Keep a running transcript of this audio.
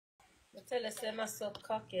I tell you, say my suck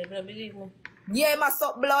cock, yeah, but believe me. Yeah, my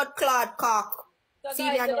suck blood clot cock. So See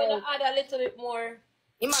guys, me you're now. gonna add a little bit more.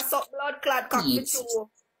 He must suck blood clot cock me too.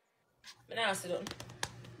 But now sit down.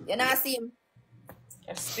 You not see him?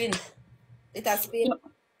 I spin. It a spin.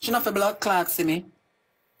 She not for blood clot, see me.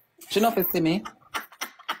 She not for see me.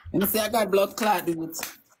 You see I got blood clot, dude. Murder!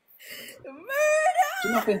 She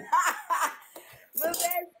not for... The best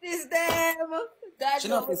is them. She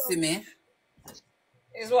not for see me.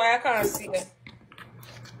 It's why I can't see it.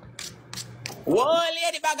 Whoa,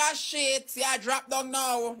 lady bag of shit. You drop down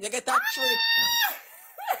now. You get that trick.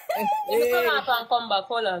 Let me come up and come back.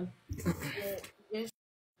 Hold on.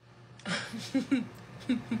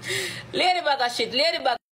 Lady bag of shit. Lady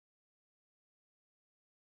bag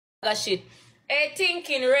of shit. Hey,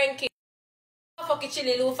 thinking, ranking. Fucking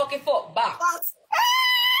chilly, little fucking fuck back.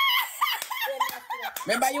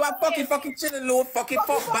 Remember you are fucking chilling low, fucking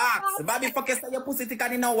fuck backs. Bobby fucking say your pussy thicker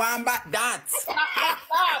than a one back dance.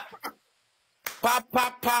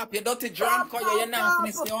 Pop. You dirty drunk, you're not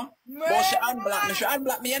finished, you know. But she unblock me. She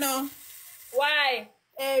unblock me, you know. Why?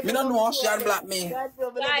 Hey, me don't know she unblock me. Guys,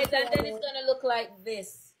 and then it's gonna look like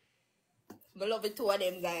this. I love it two of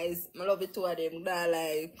them, guys. I love it two of them. That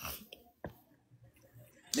like.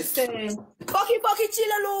 The same. Fucking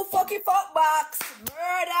chillalo, fucking fuck box.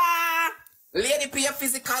 Murder. Lady P,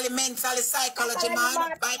 physically, mentally, psychology,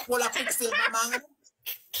 man. Bipolar, quicksilver, man.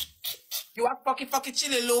 You are fucking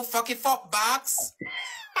chilly low, fucking fuck box.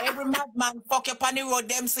 Every madman fuck you on the road,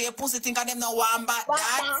 them say your pussy think of them no one back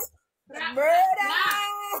that. Murder.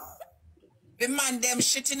 The man them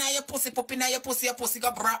shitting on your pussy, popping on your pussy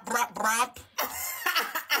go brap.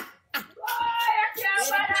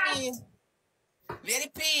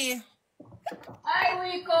 Lady P. I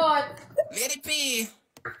we got. Lady P.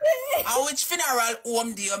 How which funeral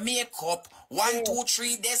home do you make up? 1, 2,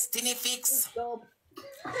 3, Destiny fix.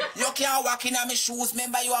 You can't walk in on my shoes,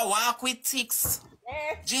 remember you are walk with ticks.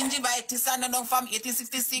 Gingivitis and down from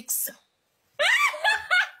 1866.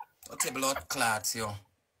 What's a blood clot, yo?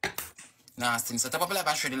 Nasty. So top up live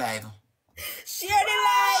and share the live. Share the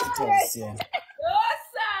live. Yeah.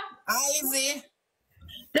 Easy.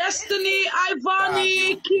 Destiny,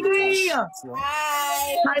 Ivany, Kitty.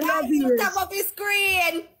 Hi. I love you. Top of his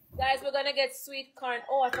screen. Guys, we're gonna get sweet corn.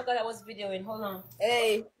 Oh, I forgot I was videoing. Hold on.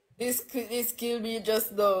 Hey, this killed me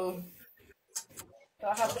just though. So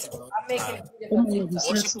I'm making it.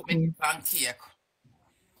 What she put me in pancake?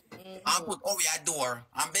 I put over your door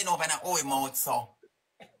and bend over in a oil mouth, so.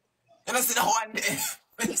 You know, see the one day.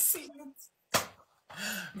 When you see it.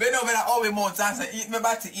 Bend over in a oil mouth and say, eat me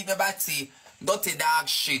batty. Dirty dog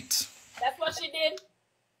shit. That's what she did?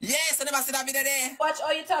 Yes, I never see that video there. Watch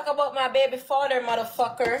all you talk about my baby father,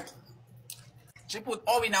 motherfucker. She put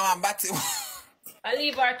Owie now and batty. I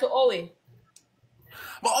leave her to Owie.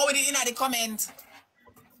 But Owie did in the comment.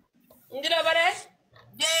 You did over there?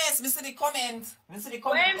 Yes, me see the comment. What him say?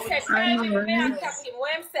 Tell me and tap him.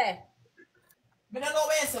 What him say? I don't know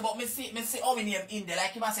where he say, but me see Owie name in there.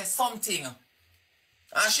 Like he must say something.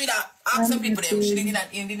 And she that ask some people them. She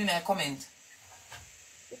didn't in a comment.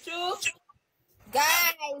 True?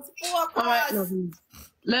 Guys, focus. Alright, lovies.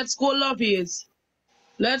 Let's go, lovies.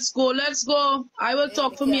 Let's go. I will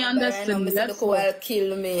talk for me and Destiny. Let's go.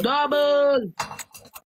 Kill me. Double.